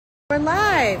We're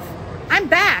live. I'm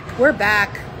back. We're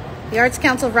back. The Arts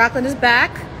Council of Rockland is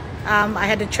back. I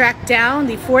had to track down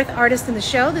the fourth artist in the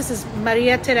show. This is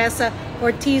Maria Teresa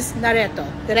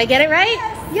Ortiz-Naretto. Did I get it right?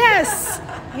 Yes.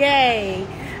 Yay.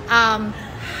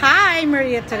 Hi,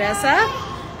 Maria Teresa.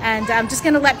 And I'm just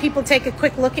going to let people take a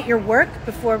quick look at your work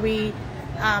before we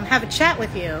have a chat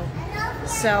with you.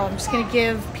 So I'm just going to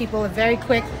give people a very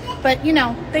quick, but you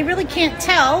know, they really can't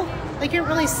tell. They can't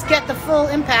really get the full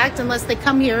impact unless they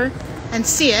come here and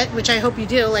see it, which I hope you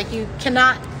do. Like, you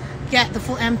cannot get the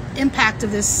full impact of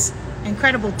this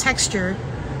incredible texture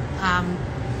on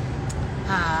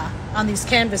these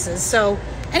canvases. So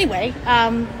anyway,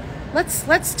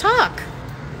 let's talk.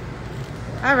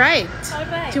 All right.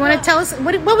 Do you want to tell us,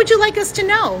 what would you like us to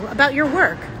know about your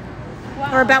work?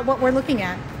 Wow. Or about what we're looking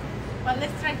at? Well,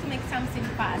 let's try to make something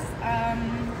fast.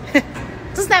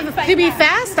 Doesn't have to be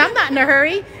fast. I'm not in a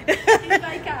hurry. If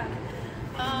I can.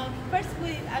 First,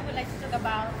 I would like to talk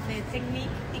about the technique,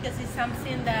 because it's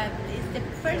something that is the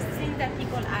first thing that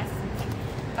people ask me.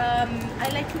 I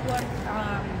like to work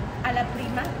a la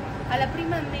prima. A la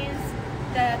prima means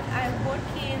that I'm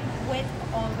working wet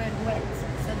over wet.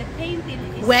 So the painting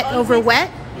is wet always, over wet?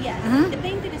 Yes, the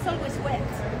painting is always wet.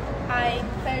 I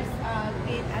first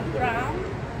get a ground.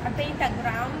 I paint a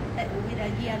ground with a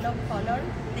yellow color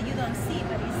that you don't see,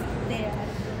 but it's there.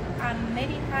 And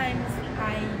many times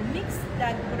I mix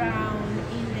that ground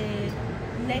in the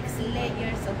next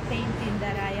layers of painting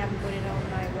that I am putting on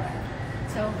my work.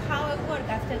 So how I work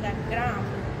after that ground,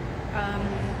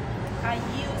 I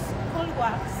use cold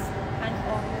wax and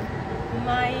oil.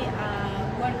 My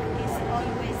work is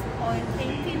always oil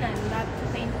painting. I love to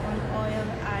paint on oil.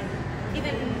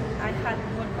 Even I had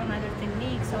worked on other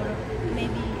techniques, or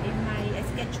maybe in my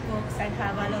sketchbooks I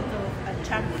have a lot of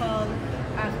charcoal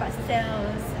and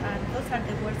pastels, and those are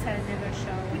the works that I never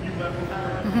show.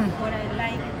 What I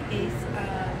like is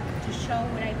to show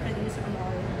what I produce on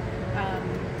oil.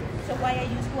 So why I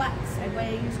use wax,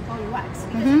 why I use cold wax,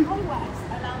 because cold wax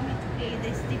allows me to create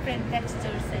these different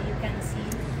textures that you can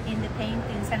see in the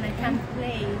paintings, and I can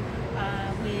play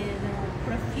with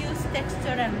profuse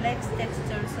texture and less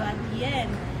texture, so at the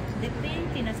end the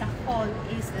painting as a whole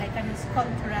is like a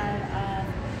sculptural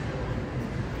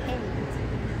paint,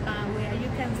 where you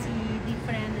can see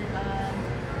different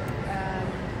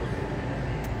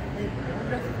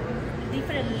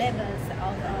levels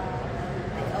of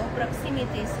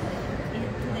proximities to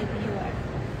the viewer.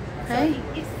 Okay.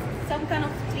 So it's some kind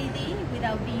of 3D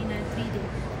without being a 3D.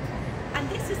 And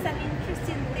this is an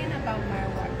interesting thing about my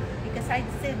work, because I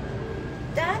said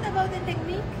that about the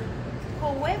technique.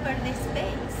 However, the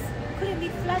space couldn't be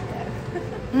flatter.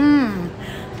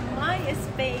 My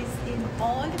space in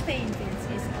all the paintings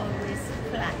is always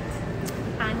flat,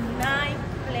 and I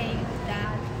play with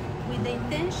that with the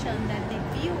intention that the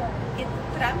viewer get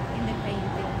trapped in the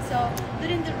painting. So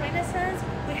during the Renaissance,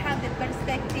 we have the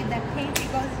perspective that painting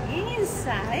goes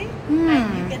inside,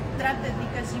 and you get trapped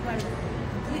because you are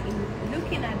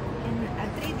looking at in a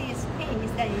 3D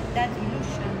space, that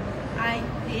illusion. I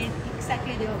did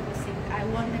exactly the opposite. I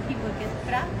want the people to get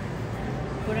trapped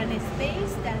for a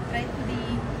space that try to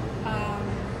be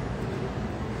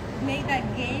make a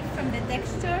game from the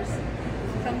textures,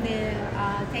 from the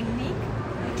technique,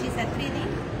 which is a 3D,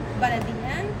 but at the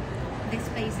end, the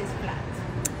space is flat.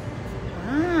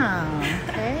 Wow.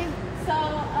 Okay. So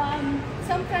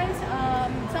sometimes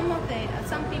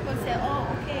some people say, oh,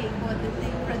 okay, well,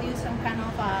 they produce some kind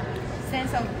of a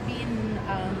sense of being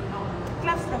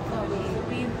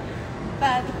claustrophobic,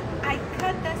 but I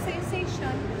cut that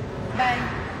sensation by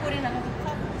putting a lot of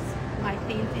colors. My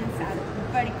paintings are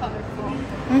very colorful.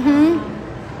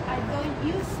 I don't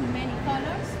use many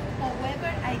colors,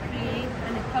 however, I create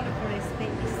a colorful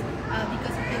space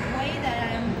because of the way that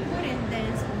I am putting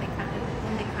this on the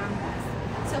canvas.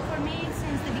 So for me,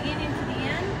 since the beginning to the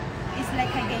end, it's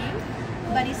like a game,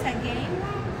 but it's a game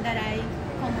that I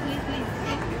completely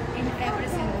think in every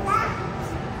single step.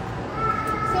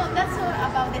 So that's all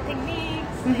about the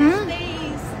techniques, the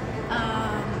space,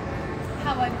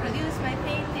 how I produce my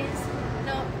paintings.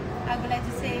 Now, I would like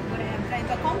to say what I am trying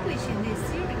to accomplish in this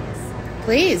series.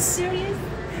 Please.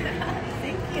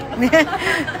 Thank you.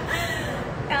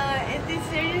 In this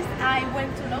series, I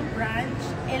went to Long Branch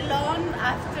alone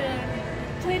after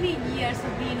 20 years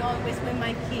of being always with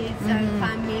my kids and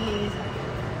families.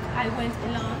 I went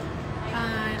alone.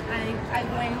 I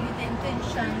went with the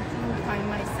intention to find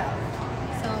myself.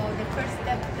 So the first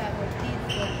step that we did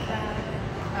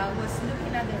was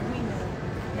looking at the women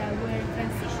that were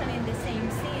transitioning the same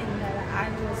scene that I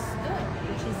was doing,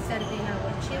 which is serving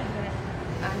our children.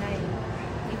 And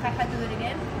if I had to do it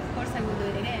again, of course I would do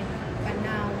it again. But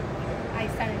now I I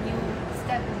start a new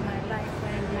step in my life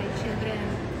when my children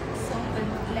soon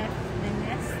left the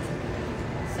nest.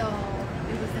 So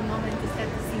it was the moment to start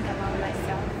to think about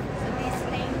myself. So these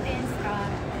paintings are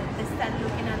to start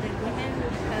looking at the women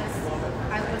because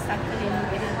I was actually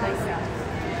looking at myself.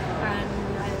 And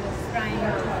I was trying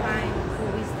to find who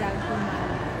is that woman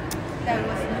that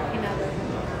was looking at the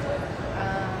woman.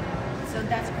 So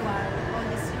that's why all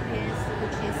the series,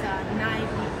 which is 90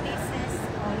 pieces,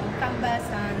 all on canvas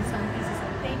and some pieces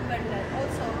on paper that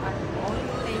also are all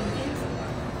paintings,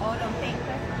 all on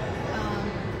paper,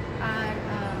 are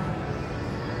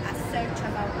a search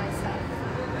about myself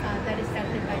that is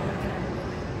started by looking at the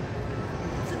woman.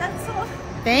 So that's all.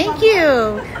 Thank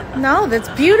you. No, that's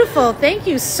beautiful. Thank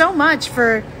you so much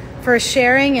for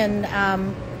sharing and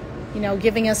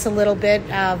giving us a little bit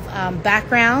of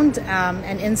background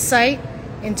and insight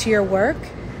into your work.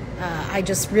 I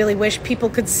just really wish people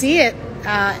could see it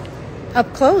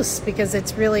up close because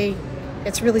it's really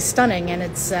stunning and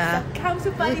it's come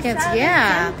to Palisades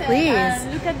Center, please.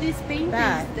 And look at these paintings.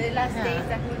 The last days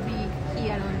that will be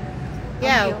here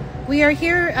on we are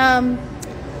here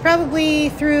probably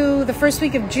through the first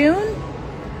week of June,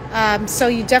 so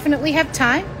you definitely have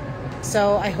time.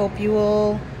 So I hope you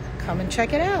will come and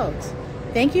check it out.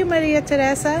 Thank you, Maria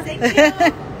Teresa. Thank you.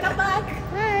 Come back.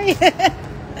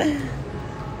 Bye.